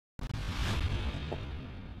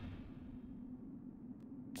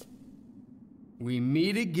We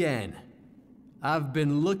meet again. I've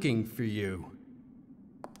been looking for you.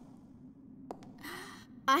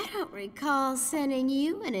 I don't recall sending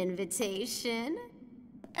you an invitation.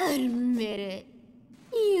 Admit it.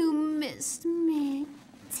 You missed me,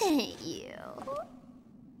 didn't you?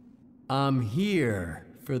 I'm here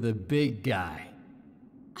for the big guy.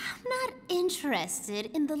 I'm not interested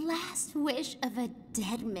in the last wish of a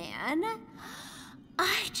dead man.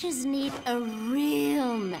 I just need a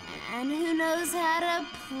real man who knows how to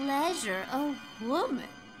pleasure a woman.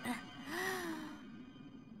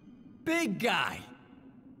 Big guy!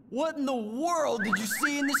 What in the world did you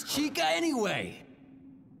see in this chica anyway?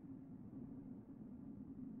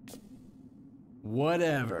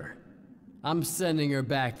 Whatever. I'm sending her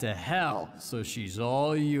back to hell, so she's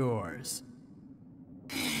all yours.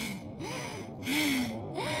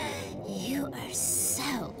 You are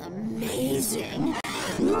so amazing.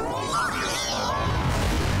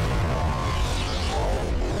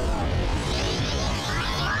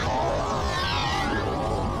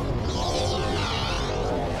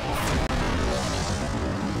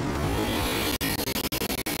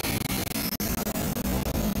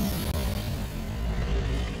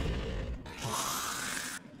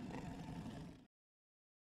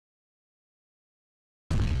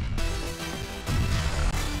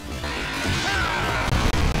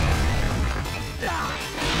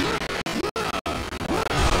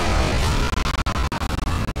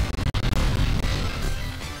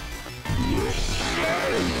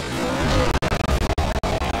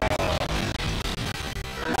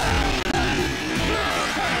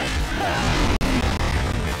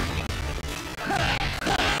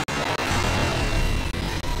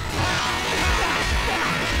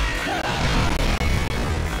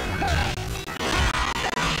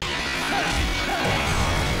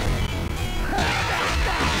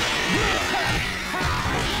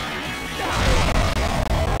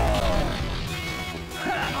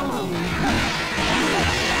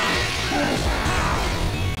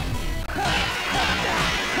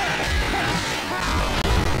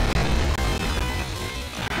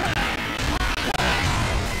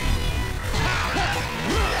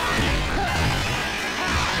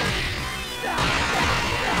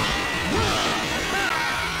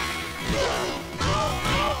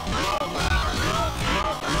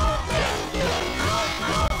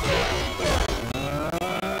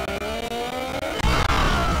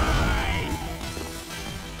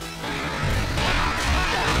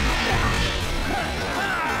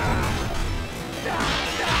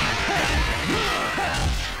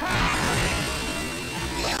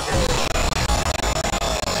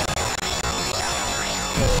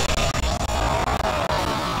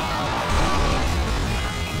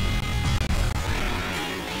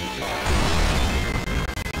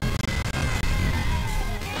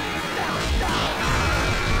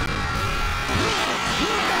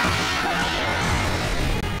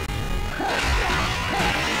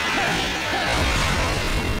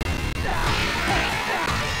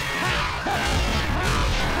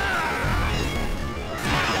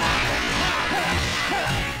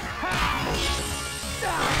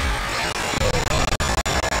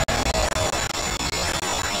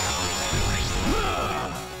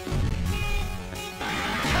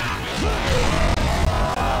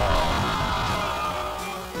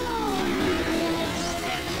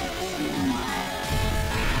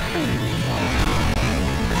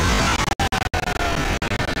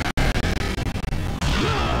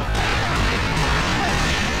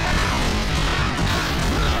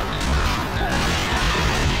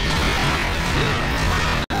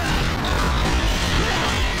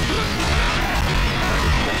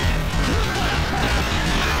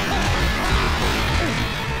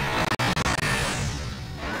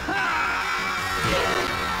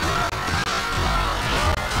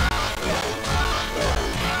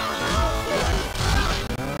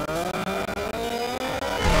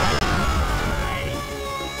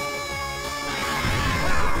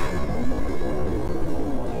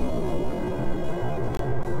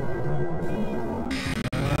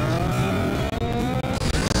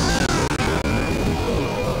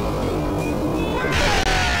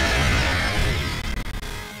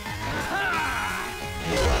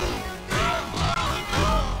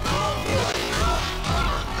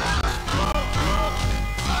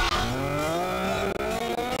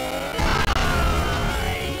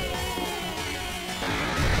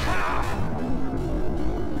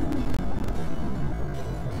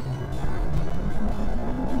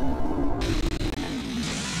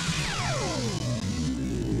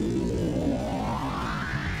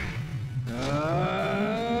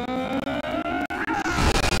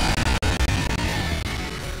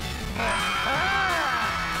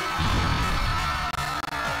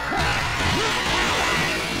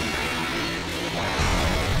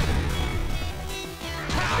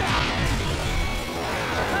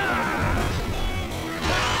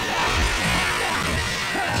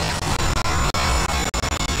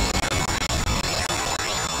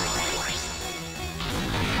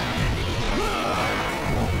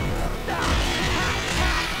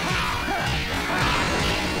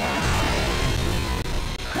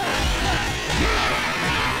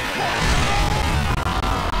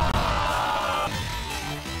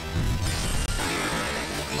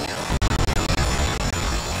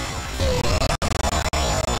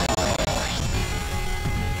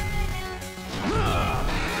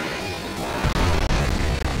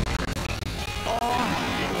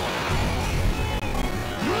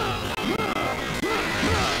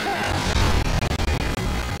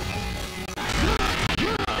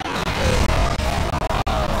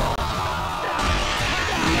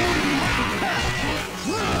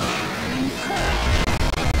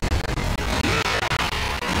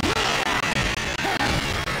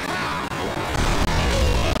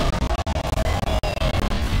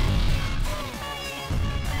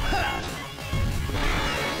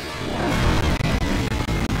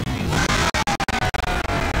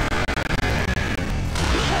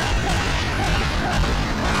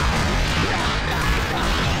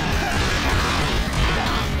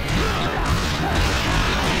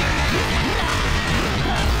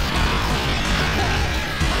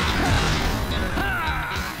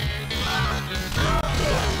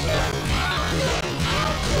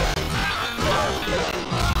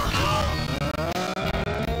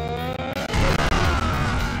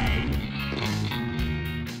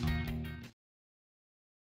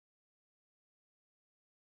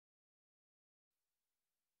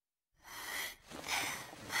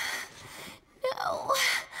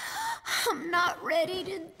 I'm not ready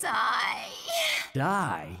to die.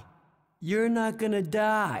 Die? You're not gonna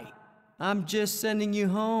die. I'm just sending you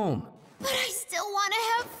home. But I still want to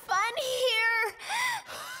have fun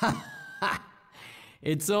here.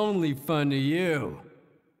 It's only fun to you.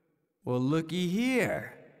 Well, looky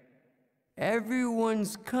here.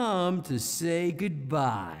 Everyone's come to say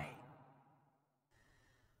goodbye.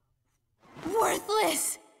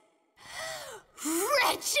 Worthless!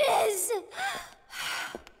 Wretches!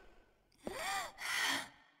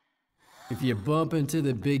 If you bump into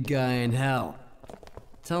the big guy in hell,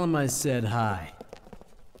 tell him I said hi.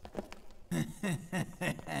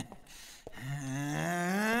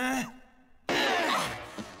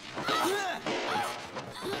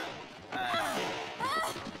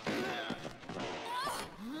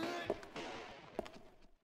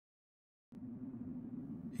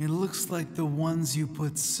 It looks like the ones you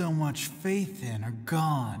put so much faith in are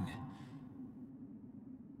gone.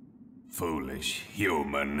 Foolish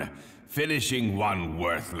human. Finishing one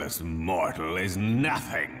worthless mortal is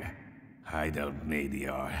nothing. I don't need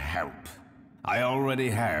your help. I already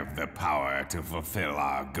have the power to fulfill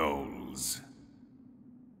our goals.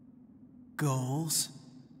 Goals?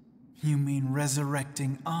 You mean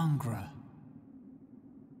resurrecting Angra?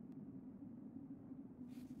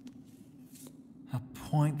 A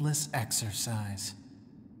pointless exercise.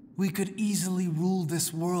 We could easily rule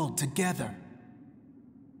this world together.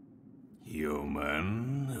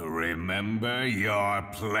 Human, remember your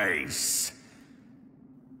place.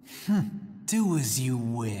 Do as you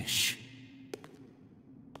wish.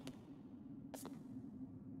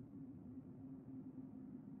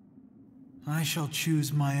 I shall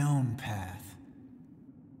choose my own path.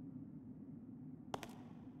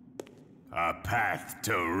 A path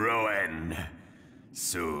to ruin.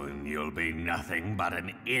 Soon you'll be nothing but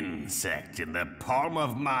an insect in the palm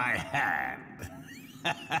of my hand.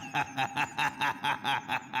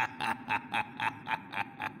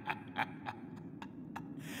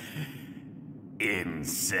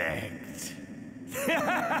 Insect.